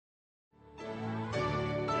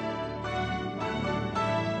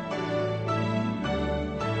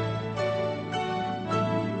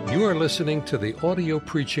You are listening to the audio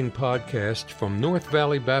preaching podcast from North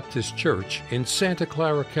Valley Baptist Church in Santa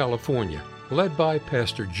Clara, California, led by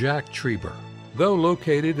Pastor Jack Trieber. Though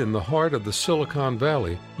located in the heart of the Silicon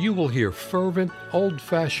Valley, you will hear fervent,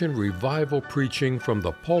 old-fashioned revival preaching from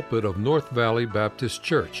the pulpit of North Valley Baptist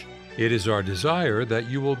Church. It is our desire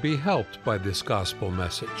that you will be helped by this gospel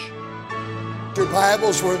message. Your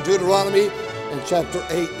Bibles were in Deuteronomy in chapter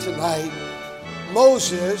 8 tonight.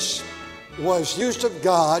 Moses was used of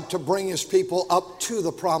God to bring his people up to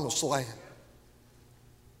the promised land.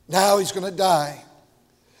 Now he's going to die.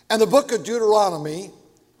 And the book of Deuteronomy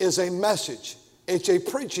is a message. It's a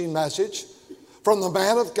preaching message from the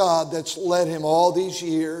man of God that's led him all these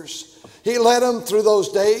years. He led him through those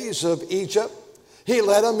days of Egypt. He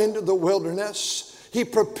led him into the wilderness. He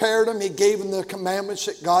prepared him. He gave him the commandments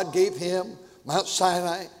that God gave him, Mount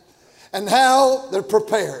Sinai. And now they're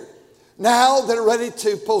prepared. Now they're ready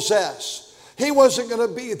to possess. He wasn't going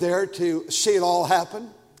to be there to see it all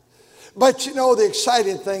happen. But you know, the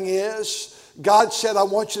exciting thing is, God said, I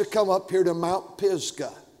want you to come up here to Mount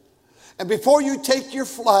Pisgah. And before you take your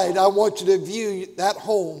flight, I want you to view that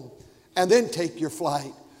home and then take your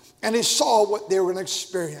flight. And he saw what they were going to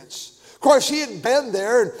experience. Of course, he had been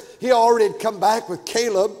there, and he already had come back with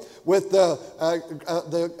Caleb with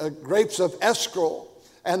the grapes of Eshcol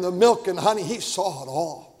and the milk and honey. He saw it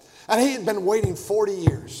all. And he had been waiting 40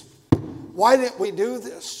 years. Why didn't we do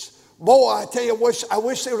this? Boy, I tell you, I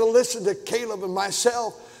wish they would have listened to Caleb and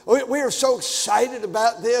myself. We were so excited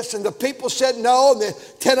about this, and the people said no, and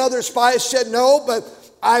the 10 other spies said no, but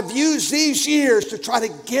I've used these years to try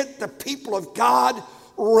to get the people of God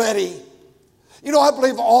ready. You know, I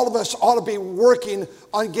believe all of us ought to be working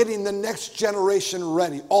on getting the next generation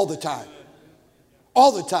ready all the time.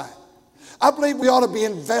 All the time. I believe we ought to be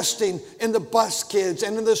investing in the bus kids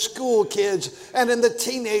and in the school kids and in the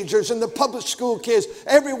teenagers and the public school kids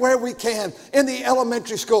everywhere we can, in the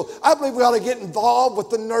elementary school. I believe we ought to get involved with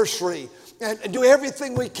the nursery and do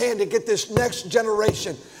everything we can to get this next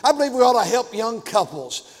generation. I believe we ought to help young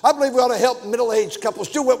couples. I believe we ought to help middle-aged couples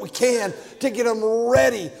do what we can to get them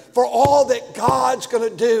ready for all that God's going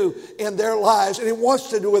to do in their lives, and he wants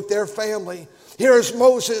to do with their family. Here's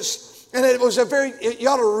Moses. And it was you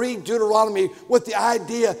ought to read Deuteronomy with the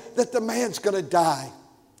idea that the man's going to die.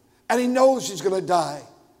 And he knows he's going to die.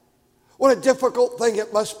 What a difficult thing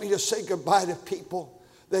it must be to say goodbye to people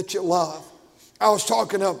that you love. I was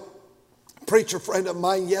talking to a preacher friend of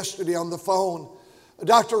mine yesterday on the phone,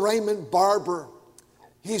 Dr. Raymond Barber.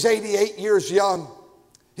 He's 88 years young.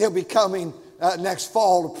 He'll be coming next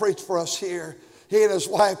fall to preach for us here. He and his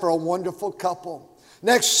wife are a wonderful couple.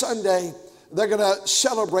 Next Sunday, they're going to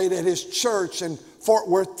celebrate at his church in Fort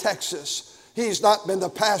Worth, Texas. He's not been the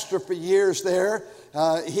pastor for years there.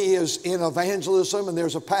 He is in evangelism, and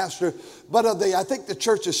there's a pastor. But I think the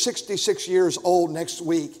church is 66 years old next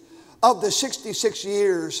week. Of the 66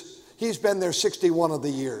 years, he's been there 61 of the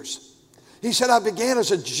years. He said, I began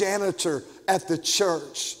as a janitor at the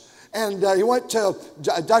church. And he went to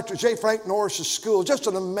Dr. J. Frank Norris's school. Just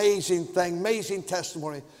an amazing thing, amazing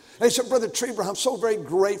testimony. And he said, Brother Trieber, I'm so very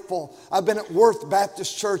grateful. I've been at Worth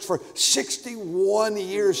Baptist Church for 61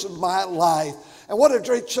 years of my life. And what a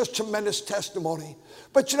just tremendous testimony.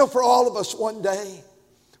 But you know, for all of us, one day,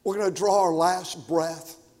 we're going to draw our last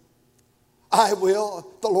breath. I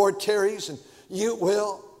will, the Lord tarries, and you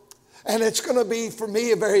will. And it's going to be, for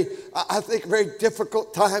me, I think, a very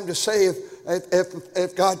difficult time to say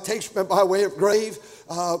if God takes me by way of grave,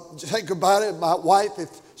 say goodbye to my wife if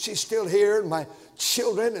she's still here, and my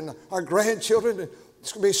children and our grandchildren.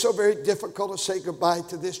 It's going to be so very difficult to say goodbye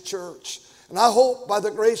to this church. And I hope by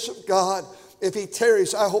the grace of God, if he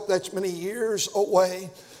tarries, I hope that's many years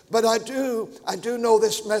away. But I do know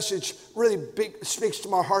this message really speaks to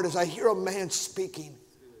my heart as I hear a man speaking.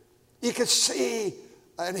 You can see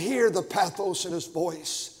and hear the pathos in his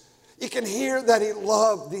voice. You can hear that he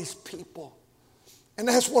loved these people. And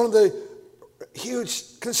that's one of the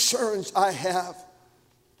huge concerns I have.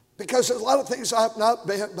 Because there's a lot of things I've not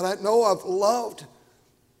been, but I know I've loved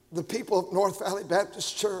the people of North Valley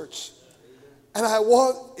Baptist Church. And I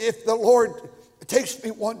want, if the Lord takes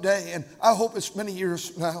me one day, and I hope it's many years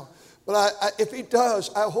from now, but if he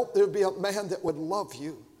does, I hope there'll be a man that would love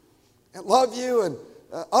you. And love you in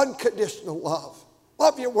unconditional love.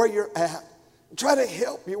 Love you where you're at. And try to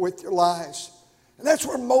help you with your lives. And that's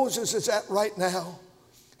where Moses is at right now.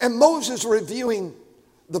 And Moses reviewing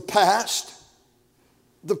the past,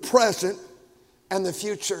 the present, and the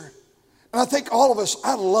future. And I think all of us,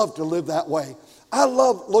 I love to live that way. I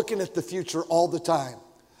love looking at the future all the time.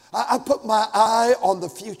 I put my eye on the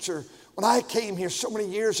future. When I came here so many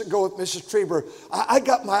years ago with Mrs. Trieber, I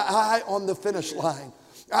got my eye on the finish line.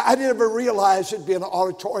 I never realized it'd be an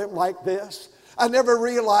auditorium like this. I never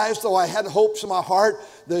realized, though I had hopes in my heart,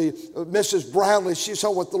 Mrs. Brownlee, she's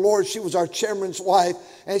home with the Lord. She was our chairman's wife.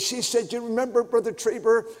 And she said, you remember, Brother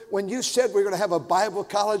Trieber, when you said we were going to have a Bible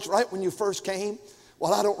college right when you first came?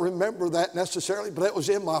 Well, I don't remember that necessarily, but it was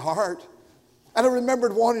in my heart. And I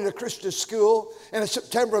remembered wanting a Christian school. And in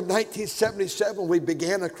September of 1977, we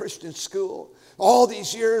began a Christian school. All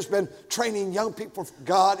these years been training young people for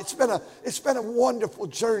God. It's been a wonderful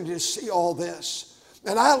journey to see all this.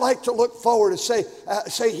 And I like to look forward and say,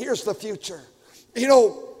 here's the future. You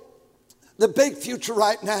know, the big future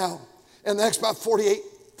right now, in the next about 48,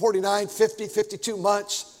 49, 50, 52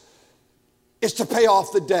 months, is to pay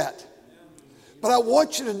off the debt. But I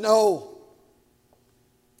want you to know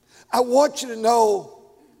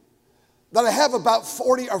that I have about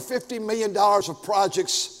 40 or 50 million dollars of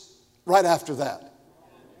projects right after that.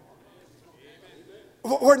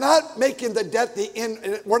 We're not making the debt the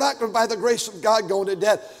end. We're not going to, by the grace of God, go into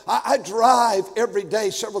debt. I drive every day,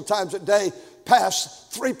 several times a day,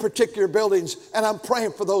 past 3 particular buildings, and I'm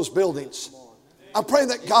praying for those buildings. I'm praying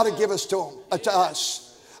that God will give us to us.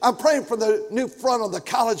 I'm praying for the new front of the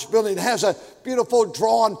college building. It has a beautiful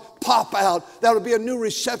drawn pop out. That would be a new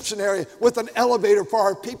reception area with an elevator for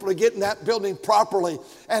our people to get in that building properly,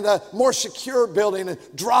 and a more secure building and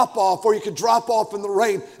drop off where you could drop off in the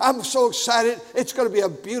rain. I'm so excited. It's going to be a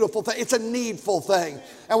beautiful thing. It's a needful thing.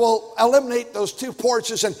 And we'll eliminate those 2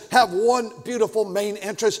 porches and have one beautiful main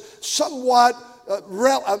entrance, somewhat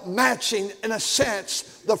matching, in a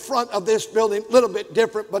sense, the front of this building. A little bit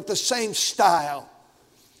different, but the same style.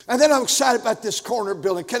 And then I'm excited about this corner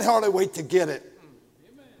building. Can hardly wait to get it.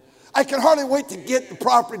 I can hardly wait to get the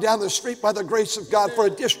property down the street by the grace of God for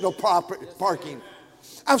additional parking.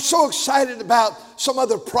 I'm so excited about some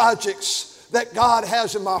other projects that God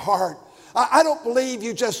has in my heart. I don't believe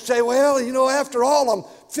you just say, well, you know, after all, I'm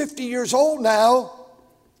 50 years old now.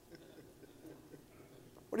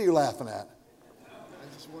 What are you laughing at?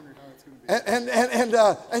 And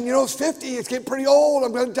you know, it's 50, it's getting pretty old,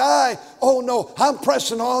 I'm going to die. Oh no, I'm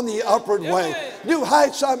pressing on the upward way. New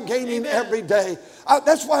heights I'm gaining every day.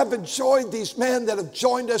 That's why I've enjoyed these men that have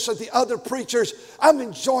joined us, and the other preachers. I'm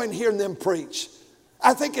enjoying hearing them preach.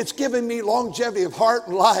 I think it's given me longevity of heart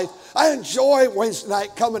and life. I enjoy Wednesday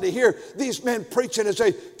night coming to hear these men preaching as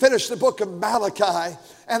they finish the book of Malachi.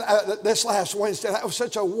 And this last Wednesday, that was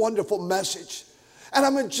such a wonderful message. And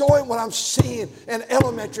I'm enjoying what I'm seeing in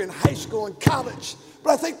elementary and high school and college.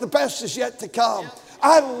 But I think the best is yet to come.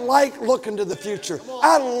 I like looking to the future.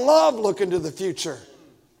 I love looking to the future.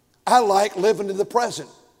 I like living in the present.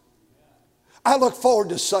 I look forward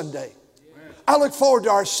to Sunday. I look forward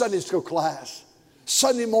to our Sunday school class.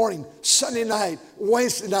 Sunday morning, Sunday night,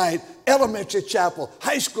 Wednesday night, elementary chapel,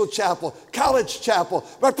 high school chapel, college chapel,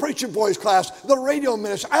 my preacher boys class, the radio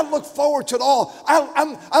ministry. I look forward to it all.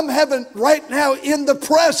 I'm having right now in the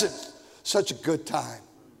present such a good time.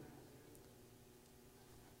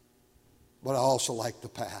 But I also like the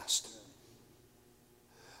past.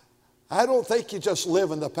 I don't think you just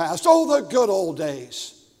live in the past. Oh, the good old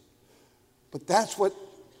days. But that's what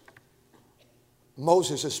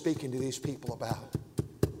Moses is speaking to these people about.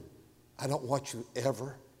 I don't want you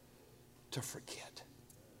ever to forget.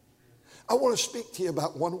 I want to speak to you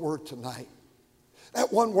about one word tonight.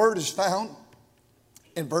 That one word is found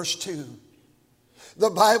in verse 2.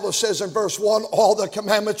 The Bible says in verse 1, all the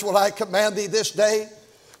commandments will I command thee this day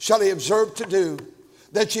shall ye observe to do,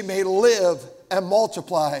 that ye may live and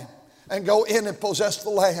multiply and go in and possess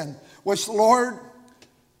the land which the Lord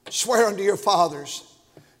sware unto your fathers.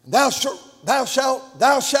 Thou shalt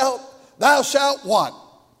what?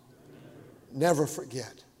 Never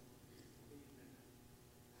forget.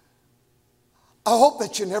 I hope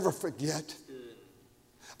that you never forget.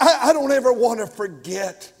 I don't ever want to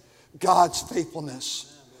forget God's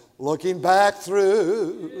faithfulness. Looking back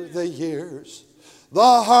through the years, the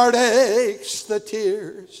heartaches, the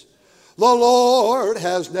tears, the Lord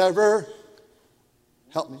has never,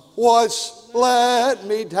 help me, let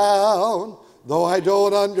me down. Though I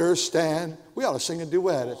don't understand. We ought to sing a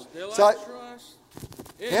duet. So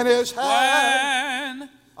in his hand.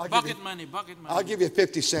 Bucket money. I'll give you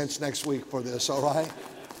 50 cents next week for this, all right?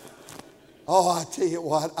 Oh, I tell you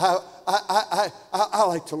what, I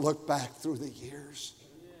like to look back through the years.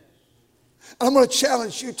 And I'm going to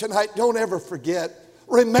challenge you tonight, don't ever forget.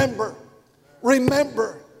 Remember.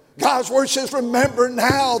 God's word says, remember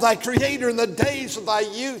now thy Creator in the days of thy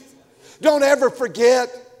youth. Don't ever forget.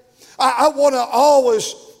 I want to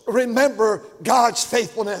always remember God's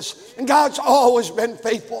faithfulness. And God's always been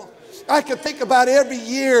faithful. I can think about every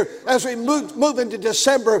year as we move into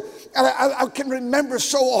December. And I can remember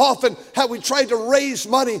so often how we tried to raise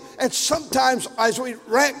money. And sometimes as we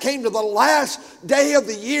came to the last day of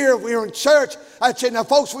the year, we were in church, I'd say, now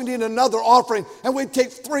folks, we need another offering. And we'd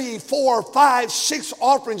take 3, 4, 5, 6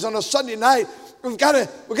 offerings on a Sunday night. We've got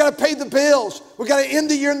to pay the bills. We've got to end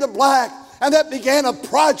the year in the black. And that began a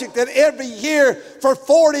project that every year for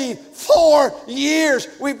 44 years,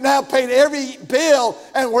 we've now paid every bill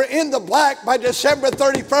and we're in the black by December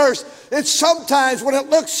 31st. It's sometimes when it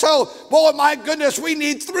looks so, boy, my goodness, we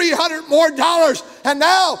need $300 more. And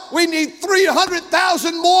now we need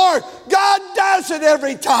 300,000 more. God does it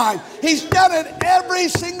every time. He's done it every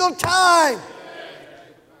single time.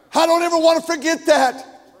 I don't ever want to forget that.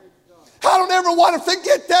 I don't ever want to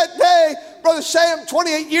forget that day. Brother Sam,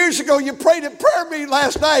 28 years ago, you prayed at prayer meeting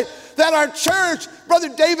last night that our church, Brother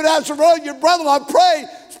David Azarello, your brother-in-law, prayed,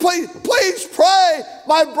 please pray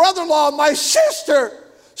my brother-in-law, my sister,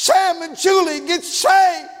 Sam and Julie get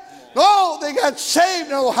saved. Oh, they got saved.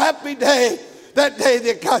 Oh, happy day, that day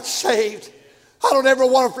they got saved. I don't ever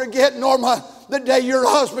want to forget, Norma, the day your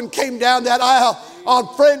husband came down that aisle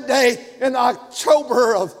on Friend Day in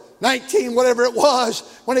October of 19, whatever it was,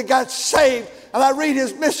 when he got saved. And I read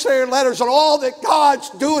his missionary letters on all that God's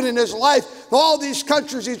doing in his life, all these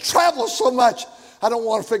countries. He travels so much. I don't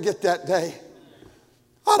want to forget that day.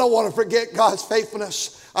 I don't want to forget God's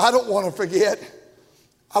faithfulness. I don't want to forget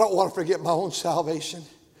my own salvation.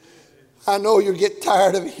 I know you get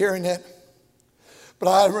tired of hearing it, but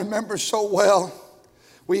I remember so well.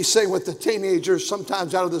 We sing with the teenagers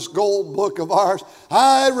sometimes out of this gold book of ours.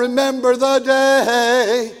 I remember the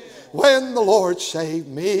day when the Lord saved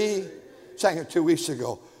me. Sang it 2 weeks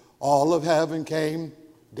ago. All of heaven came,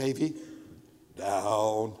 Davy,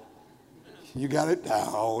 down. You got it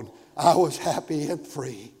down. I was happy and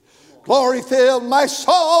free. Glory filled my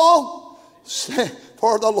soul,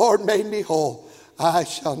 for the Lord made me whole. I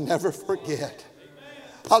shall never forget.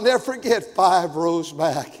 I'll never forget 5 rows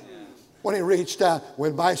back when he reached down.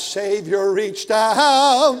 When my Savior reached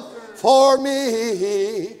down for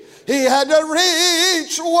me, he had to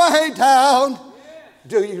reach way down.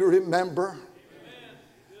 Do you remember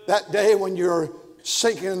that day when you're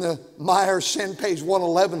sinking in the mire of sin, page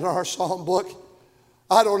 111 in our psalm book?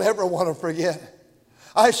 I don't ever want to forget.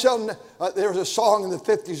 There was a song in the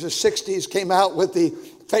 50s or 60s came out with the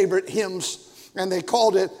favorite hymns, and they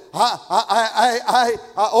called it, I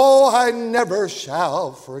never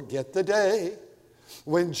shall forget the day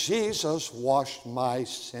when Jesus washed my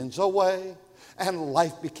sins away and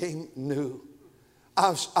life became new.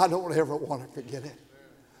 I don't ever want to forget it.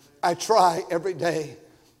 I try every day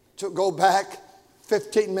to go back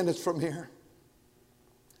 15 minutes from here.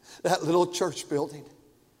 That little church building.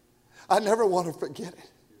 I never want to forget it.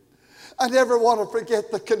 I never want to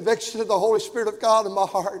forget the conviction of the Holy Spirit of God in my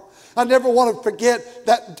heart. I never want to forget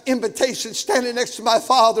that invitation standing next to my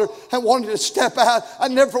father and wanting to step out. I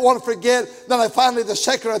never want to forget that I finally, the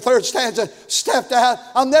second or third stanza, stepped out.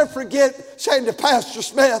 I'll never forget saying to Pastor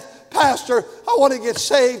Smith, Pastor, I want to get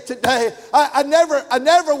saved today. I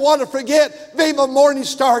never want to forget Viva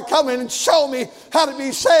Morningstar coming and show me how to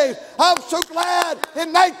be saved. I'm so glad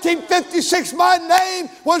in 1956 my name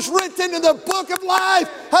was written in the book of life.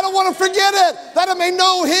 I don't want to forget it, that I may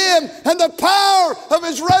know him and the power of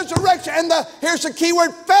his resurrection. And here's the key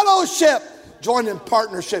word, fellowship. Join in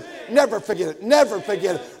partnership. Never forget it. Never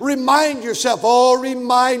forget it. Remind yourself. Oh,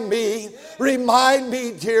 remind me. Remind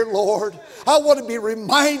me, dear Lord. I want to be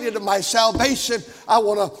reminded of my salvation. I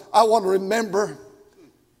want to remember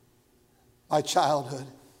my childhood.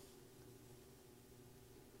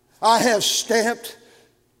 I have stamped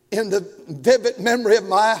in the vivid memory of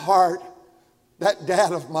my heart that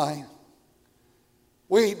dad of mine.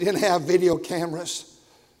 We didn't have video cameras,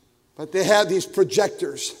 but they had these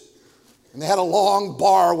projectors. And they had a long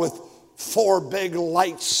bar with 4 big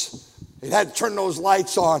lights. They had to turn those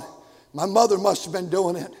lights on. My mother must have been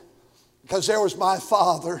doing it because there was my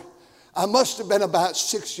father. I must have been about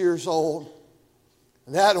 6 years old.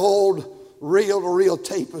 And that old reel-to-reel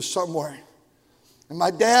tape was somewhere. And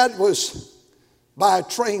my dad was by a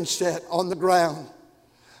train set on the ground.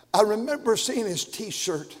 I remember seeing his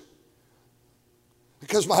T-shirt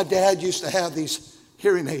because my dad used to have these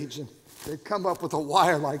hearing aids, and they'd come up with a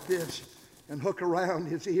wire like this and hook around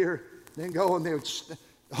his ear, then go and they would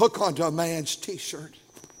hook onto a man's T-shirt.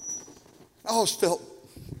 I always felt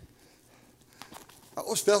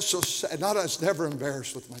so sad. I was never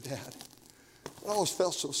embarrassed with my dad. I always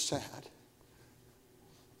felt so sad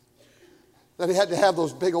that he had to have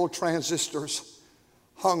those big old transistors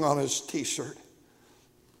hung on his T-shirt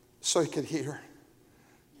so he could hear.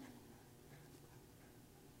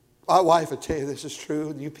 My wife would tell you this is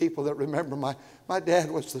true. You people that remember, my dad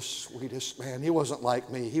was the sweetest man. He wasn't like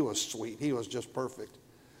me. He was sweet. He was just perfect.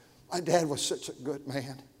 My dad was such a good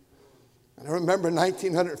man. And I remember in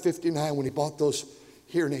 1959 when he bought those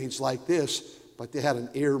hearing aids like this, but they had an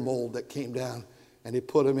ear mold that came down, and he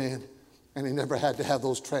put them in, and he never had to have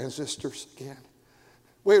those transistors again.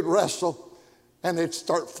 We would wrestle, and they'd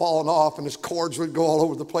start falling off, and his cords would go all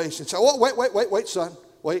over the place. He'd say, oh, wait, son,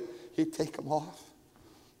 wait. He'd take them off.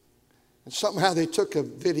 And somehow they took a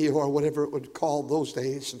video or whatever it would call those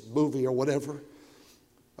days, a movie or whatever,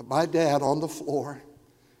 of my dad on the floor,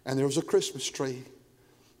 and there was a Christmas tree,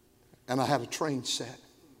 and I had a train set.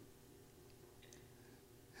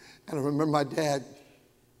 And I remember my dad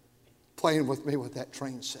playing with me with that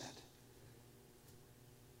train set.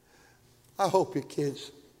 I hope you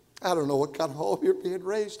kids, I don't know what kind of home you're being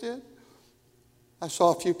raised in. I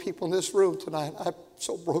saw a few people in this room tonight. I'm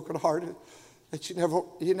so brokenhearted that you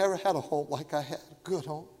never had a home like I had, a good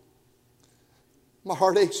home. My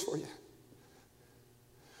heart aches for you.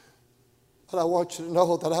 But I want you to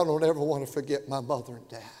know that I don't ever want to forget my mother and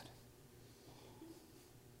dad.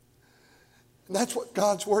 And that's what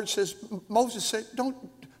God's word says. Moses said,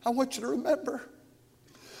 I want you to remember.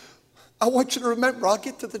 I want you to remember. I'll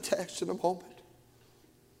get to the text in a moment.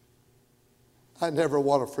 I never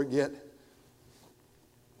want to forget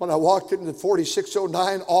when I walked into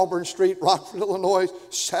 4609 Auburn Street, Rockford, Illinois,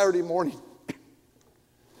 Saturday morning.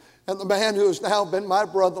 And the man who has now been my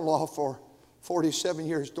brother-in-law for 47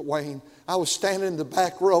 years, Dwayne, I was standing in the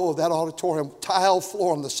back row of that auditorium, tile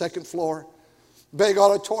floor on the second floor, big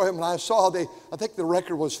auditorium, and I saw I think the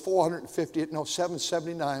record was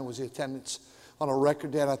 779 was the attendance on a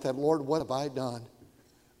record day. And I thought, Lord, what have I done?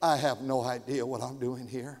 I have no idea what I'm doing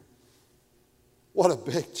here. What a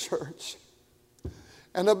big church.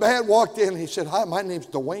 And the man walked in and he said, hi, my name's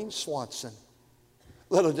Dwayne Swanson.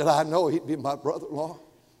 Little did I know he'd be my brother-in-law.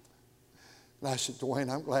 And I said,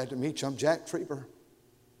 Dwayne, I'm glad to meet you. I'm Jack Trieber.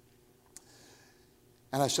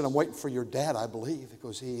 And I said, I'm waiting for your dad, I believe. He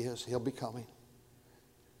goes, he is. He'll be coming.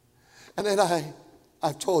 And then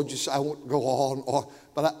I've told you, so I won't go on,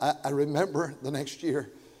 but I remember the next year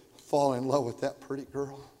falling in love with that pretty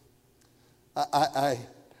girl. I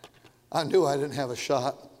knew I didn't have a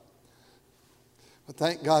shot. But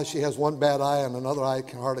thank God she has one bad eye and another eye I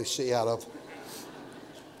can hardly see out of.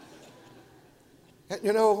 And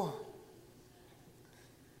you know,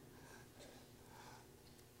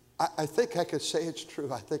 I think I could say it's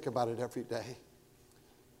true. I think about it every day.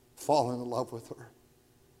 Falling in love with her.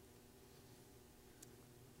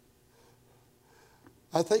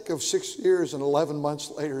 I think of 6 years and 11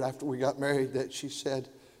 months later after we got married that she said,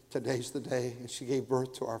 today's the day, and she gave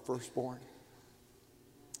birth to our firstborn.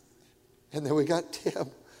 And then we got Tim.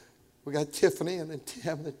 We got Tiffany and then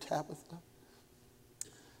Tim and then Tabitha.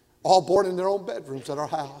 All born in their own bedrooms at our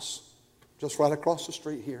house, just right across the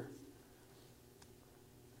street here.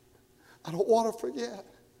 I don't want to forget.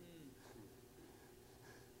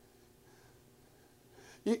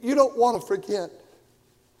 You don't want to forget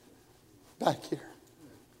back here.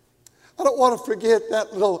 I don't want to forget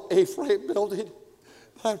that little A-frame building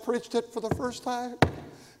that I preached at for the first time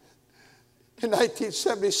in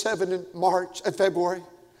 1977 in February.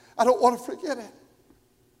 I don't want to forget it.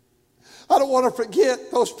 I don't want to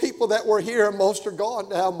forget those people that were here. Most are gone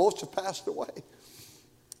now. Most have passed away.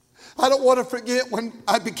 I don't want to forget when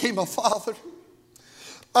I became a father.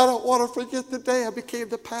 I don't want to forget the day I became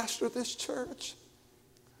the pastor of this church.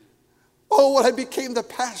 Oh, when I became the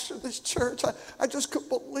pastor of this church, I just couldn't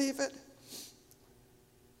believe it.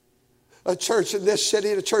 A church in this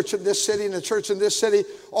city, and a church in this city, and a church in this city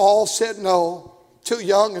all said no. Too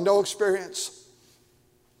young and no experience.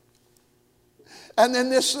 And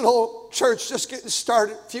then this little church just getting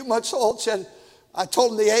started, a few months old, said, I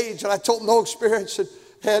told him the age, and I told him no experience, and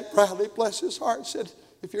Ed Bradley, bless his heart, said,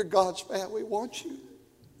 if you're God's man, we want you.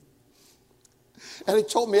 And he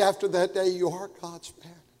told me after that day, you are God's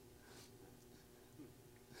man.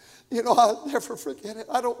 You know, I'll never forget it.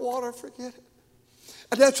 I don't want to forget it.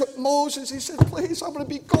 And that's what Moses, he said, please, I'm going to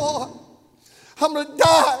be gone. I'm going to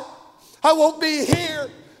die. I won't be here.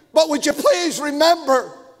 But would you please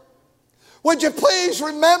remember? Would you please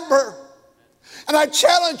remember? And I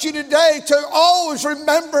challenge you today to always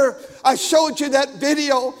remember. I showed you that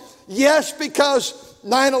video. Yes, because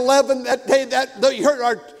 9/11, that day, you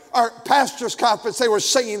heard our pastor's conference, they were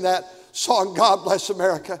singing that song, God Bless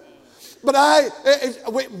America. But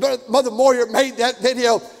Mother Moyer made that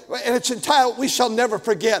video, and it's entitled, We Shall Never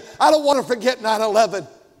Forget. I don't want to forget 9/11.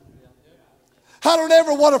 I don't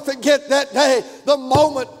ever want to forget that day, the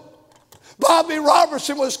moment Bobby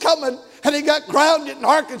Robertson was coming, and he got grounded in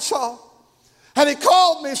Arkansas. And he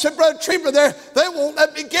called me and said, Brother Trieber, they won't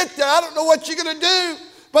let me get there. I don't know what you're going to do,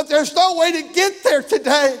 but there's no way to get there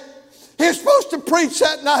today. He's supposed to preach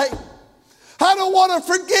that night. I don't want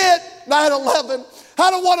to forget 9/11.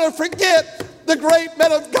 I don't want to forget the great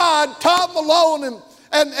men of God, Tom Malone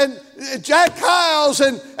and Jack Hiles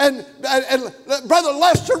and Brother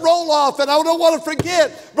Lester Roloff. And I don't want to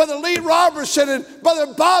forget Brother Lee Robertson and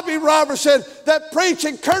Brother Bobby Robertson that preached,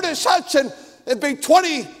 and Curtis Hudson. It'd be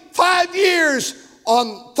 25 years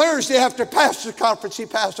on Thursday after pastor's conference he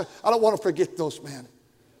pastored. I don't want to forget those men.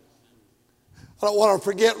 I don't want to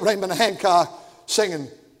forget Raymond Hancock singing,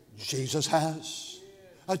 Jesus has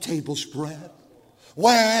a table spread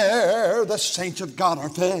where the saints of God are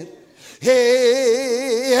fed.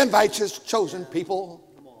 He invites his chosen people.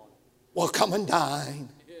 Will come and dine.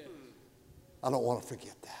 I don't want to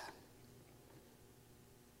forget that.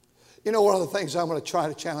 You know, one of the things I'm going to try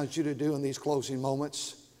to challenge you to do in these closing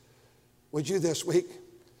moments, would you this week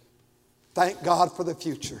thank God for the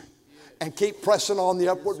future and keep pressing on the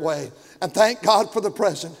upward way, and thank God for the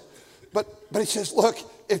present. But he says, look,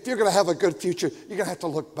 if you're going to have a good future, you're going to have to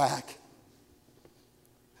look back.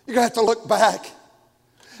 You're going to have to look back.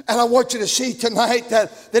 And I want you to see tonight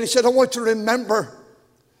that he said, I want you to remember.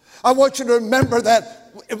 I want you to remember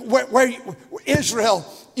that where Israel,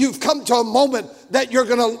 you've come to a moment that you're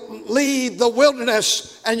going to leave the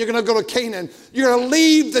wilderness and you're going to go to Canaan. You're going to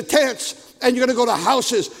leave the tents and you're going to go to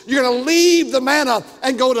houses. You're going to leave the manna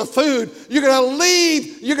and go to food. You're going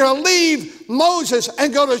to leave Moses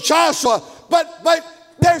and go to Joshua. But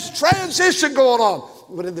there's transition going on.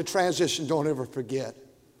 But in the transition, don't ever forget.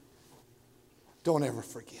 Don't ever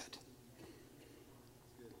forget.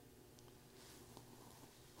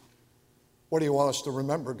 What do you want us to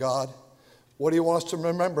remember, God? What do you want us to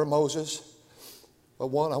remember, Moses? But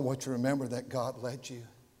one, I want you to remember that God led you.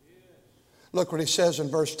 Look what he says in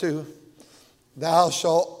verse 2. Thou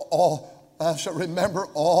shalt remember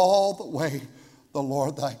all the way the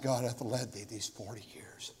Lord thy God hath led thee these 40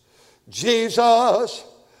 years. Jesus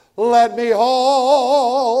led me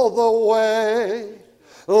all the way.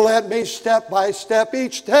 Led me step by step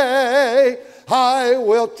each day. I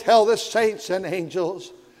will tell the saints and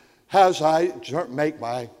angels as I make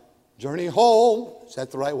my journey home. Is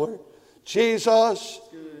that the right word? Jesus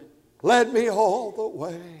led me all the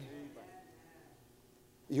way.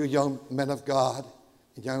 You young men of God,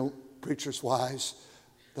 young preachers' wives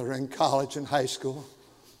that are in college and high school,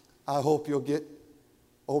 I hope you'll get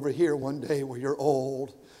over here one day where you're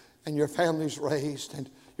old and your family's raised and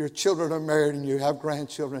your children are married and you have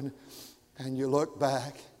grandchildren, and you look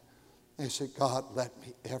back and you say, God led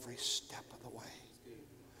me every step of the way.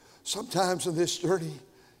 Sometimes in this journey,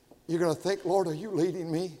 you're going to think, Lord, are you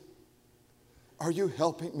leading me? Are you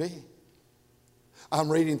helping me? I'm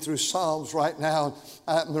reading through Psalms right now.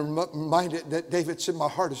 I'm reminded that David said, my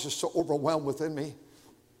heart is just so overwhelmed within me.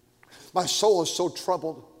 My soul is so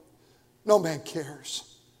troubled. No man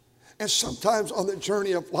cares. And sometimes on the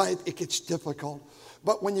journey of life, it gets difficult.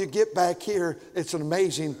 But when you get back here, it's an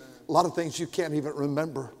amazing, a lot of things you can't even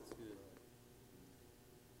remember.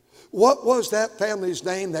 What was that family's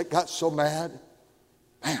name that got so mad?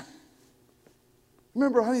 Man.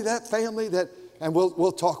 Remember, honey, that family that, and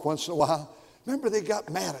we'll talk once in a while. Remember, they got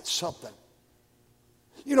mad at something.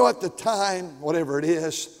 You know, at the time, whatever it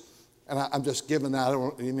is, and I'm just giving that, I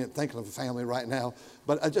don't even thinking of a family right now,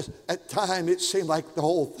 but at time, it seemed like the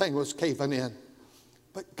whole thing was caving in.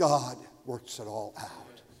 But God works it all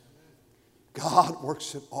out. God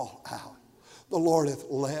works it all out. The Lord hath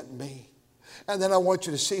led me. And then I want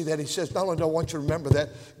you to see that he says, not only do I want you to remember that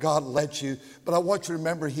God led you, but I want you to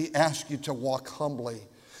remember he asked you to walk humbly.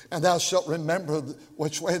 And thou shalt remember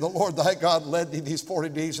which way the Lord thy God led thee these 40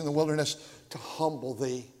 days in the wilderness to humble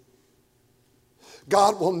thee.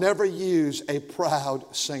 God will never use a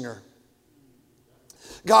proud singer.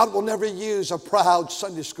 God will never use a proud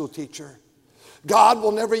Sunday school teacher. God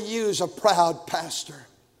will never use a proud pastor.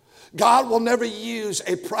 God will never use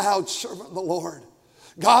a proud servant of the Lord.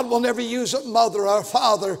 God will never use a mother or a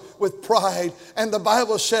father with pride. And the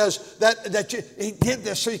Bible says that he did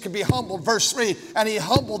this so you could be humbled. Verse 3, and he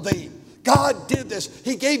humbled thee. God did this.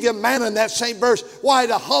 He gave you manna in that same verse. Why?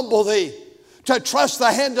 To humble thee. To trust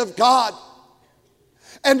the hand of God.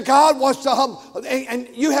 And God wants to humble. And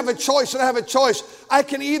you have a choice and I have a choice. I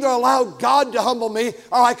can either allow God to humble me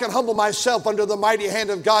or I can humble myself under the mighty hand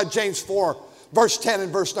of God. James 4, verse 10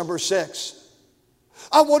 and verse number 6.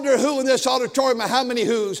 I wonder who in this auditorium, how many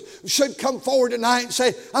who's should come forward tonight and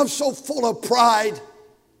say, I'm so full of pride.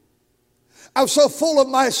 I'm so full of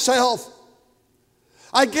myself.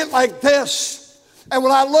 I get like this. And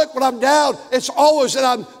when I look, when I'm down, it's always that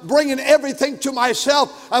I'm bringing everything to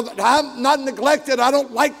myself. I'm not neglected. I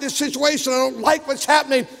don't like this situation. I don't like what's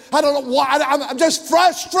happening. I don't know why. I'm just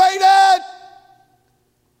frustrated.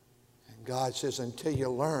 And God says, until you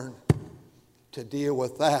learn to deal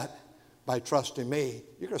with that by trusting me,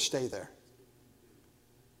 you're going to stay there.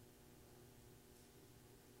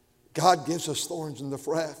 God gives us thorns in the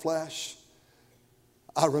flesh.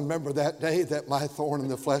 I remember that day that my thorn in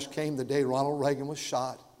the flesh came, the day Ronald Reagan was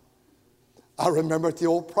shot. I remember at the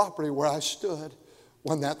old property where I stood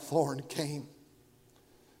when that thorn came.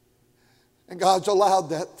 And God's allowed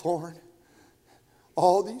that thorn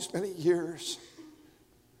all these many years.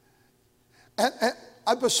 And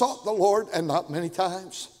I besought the Lord, and not many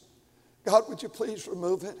times, God, would you please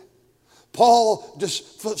remove it? Paul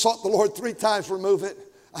just sought the Lord 3 times, remove it.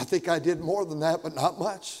 I think I did more than that, but not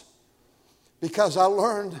much. Because I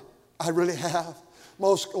learned, I really have,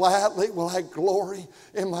 most gladly will I glory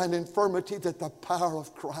in mine infirmity, that the power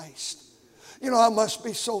of Christ. You know, I must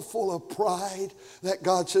be so full of pride that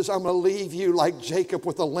God says, I'm going to leave you like Jacob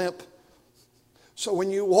with a limp. So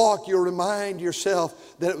when you walk, you remind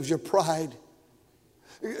yourself that it was your pride.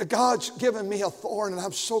 God's given me a thorn, and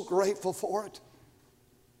I'm so grateful for it.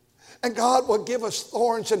 And God will give us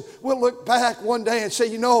thorns, and we'll look back one day and say,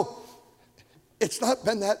 you know, it's not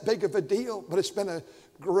been that big of a deal, but it's been a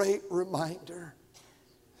great reminder.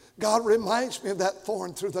 God reminds me of that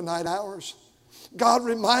thorn through the night hours. God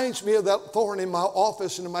reminds me of that thorn in my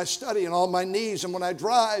office and in my study and on my knees and when I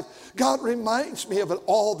drive. God reminds me of it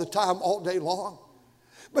all the time, all day long.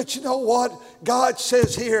 But you know what? God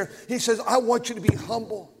says here, He says, I want you to be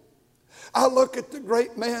humble. I look at the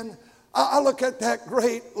great man. I look at that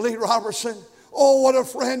great Lee Roberson. Oh, what a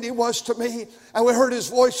friend he was to me. And we heard his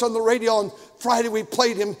voice on the radio on Friday. We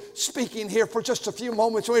played him speaking here for just a few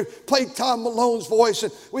moments. We played Tom Malone's voice,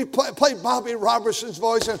 and we played Bobby Robertson's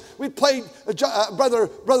voice, and we played Brother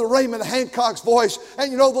Raymond Hancock's voice. And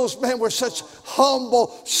you know, those men were such humble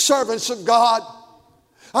servants of God.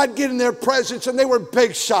 I'd get in their presence, and they were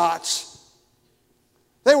big shots.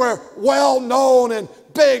 They were well known in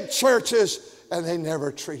big churches, and they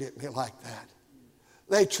never treated me like that.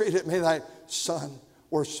 They treated me like, son,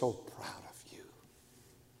 we're so proud of you.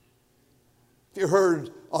 If you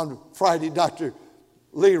heard on Friday Dr.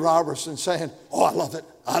 Lee Roberson saying, oh, I love it.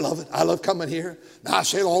 I love it. I love coming here. Now I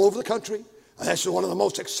say it all over the country. This is one of the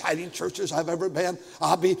most exciting churches I've ever been.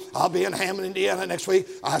 I'll be in Hammond, Indiana next week.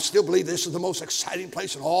 I still believe this is the most exciting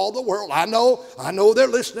place in all the world. I know they're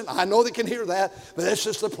listening. I know they can hear that. But this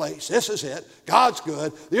is the place. This is it. God's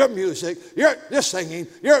good. Your music, your singing,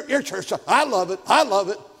 your church. I love it. I love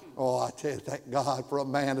it. Oh, I tell you, thank God for a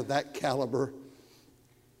man of that caliber.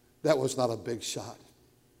 That was not a big shot.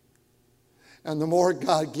 And the more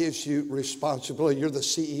God gives you responsibility, you're the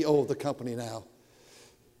CEO of the company now.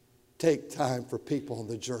 Take time for people on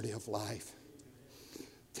the journey of life.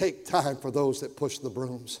 Take time for those that push the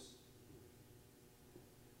brooms.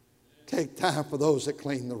 Take time for those that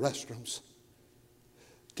clean the restrooms.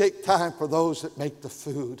 Take time for those that make the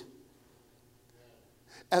food.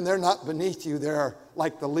 And they're not beneath you. They're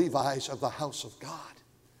like the Levites of the house of God.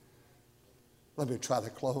 Let me try to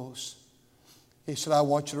close. He said, I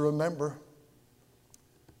want you to remember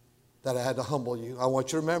that I had to humble you. I want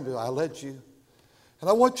you to remember I led you. And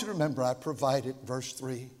I want you to remember I provided, verse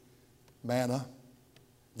 3, manna.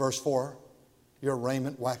 Verse 4, your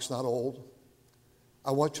raiment wax not old. I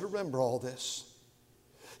want you to remember all this.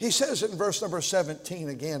 He says in verse number 17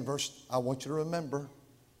 again, I want you to remember.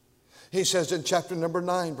 He says in chapter number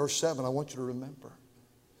 9, verse 7, I want you to remember.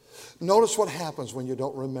 Notice what happens when you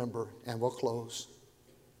don't remember, and we'll close.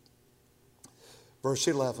 Verse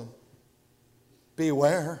 11,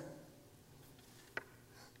 beware.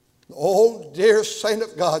 The old dear saint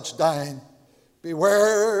of God's dying.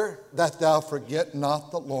 Beware that thou forget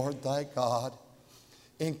not the Lord thy God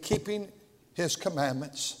in keeping his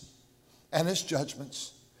commandments and his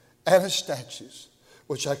judgments and his statutes,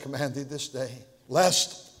 which I command thee this day,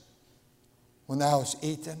 lest when thou hast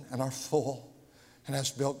eaten and art full and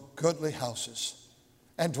hast built goodly houses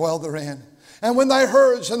and dwell therein, and when thy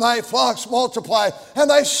herds and thy flocks multiply, and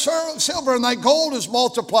thy silver and thy gold is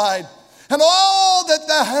multiplied, and all that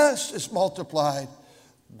thou hast is multiplied,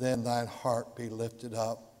 then thine heart be lifted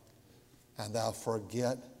up, and thou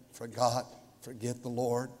forget the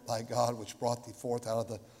Lord thy God, which brought thee forth out of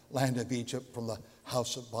the land of Egypt from the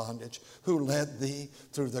house of bondage, who led thee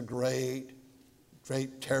through the great,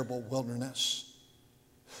 terrible wilderness,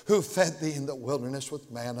 who fed thee in the wilderness with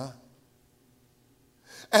manna.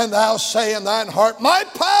 And thou say in thine heart, my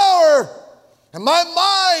power and my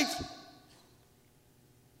might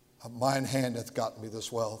of mine hand hath gotten me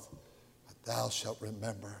this wealth. But thou shalt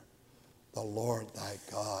remember the Lord thy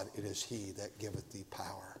God. It is he that giveth thee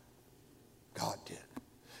power. God did.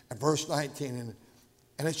 And verse 19,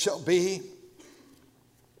 and it shall be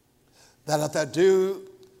that if thou do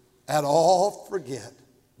at all forget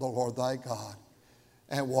the Lord thy God,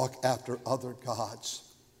 and walk after other gods,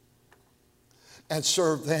 and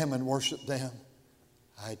serve them and worship them,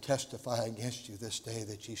 I testify against you this day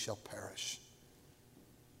that ye shall perish.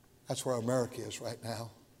 That's where America is right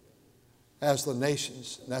now. As the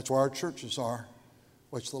nations, and that's where our churches are,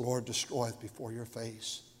 which the Lord destroyeth before your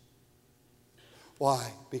face.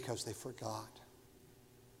 Why? Because they forgot.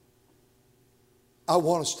 I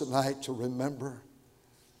want us tonight to remember.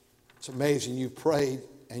 It's amazing. You prayed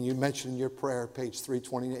and you mentioned in your prayer, page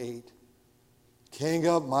 328, King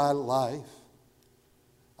of my life,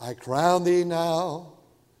 I crown thee now.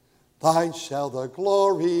 Thine shall the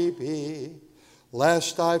glory be,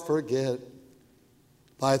 lest I forget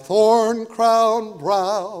thy thorn-crowned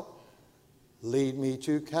brow. Lead me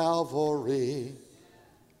to Calvary,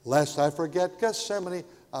 lest I forget Gethsemane.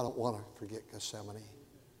 I don't want to forget Gethsemane.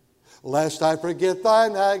 Lest I forget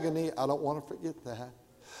thine agony. I don't want to forget that.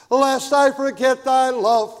 Lest I forget thy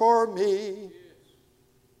love for me.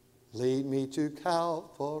 Lead me to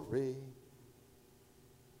Calvary.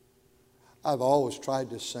 I've always tried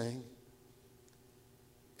to sing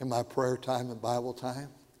in my prayer time and Bible time.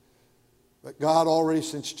 But God already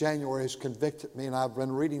since January has convicted me, and I've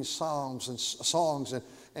been reading songs and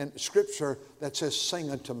scripture that says, sing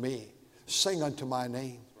unto me, sing unto my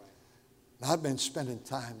name. And I've been spending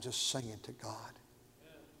time just singing to God.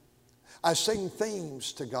 I sing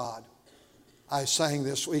themes to God. I sang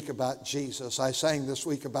this week about Jesus. I sang this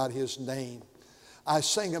week about his name. I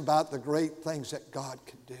sing about the great things that God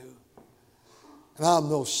can do. And I'm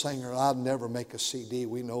no singer. I'll never make a CD.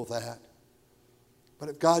 We know that. But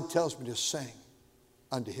if God tells me to sing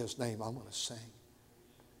unto his name, I'm going to sing.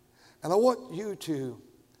 And I want you to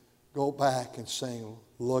go back and sing,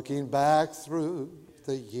 looking back through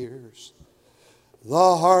the years,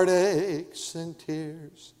 the heartaches and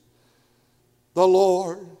tears. The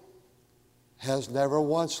Lord has never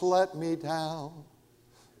once let me down,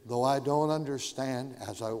 though I don't understand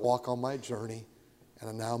as I walk on my journey,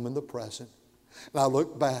 and now I'm in the present. And I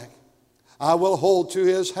look back, I will hold to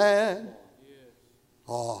his hand.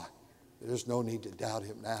 Oh, there's no need to doubt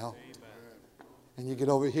him now. And you get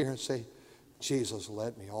over here and say, Jesus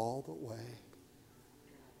led me all the way.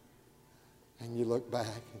 And you look back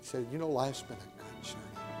and say, you know, life's been a good journey.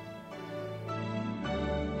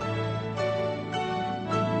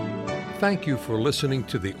 Thank you for listening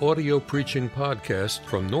to the audio preaching podcast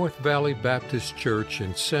from North Valley Baptist Church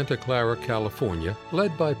in Santa Clara, California,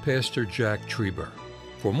 led by Pastor Jack Trieber.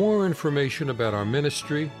 For more information about our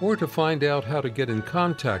ministry or to find out how to get in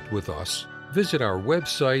contact with us, visit our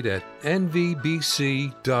website at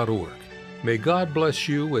nvbc.org. May God bless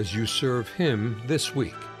you as you serve him this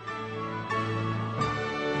week.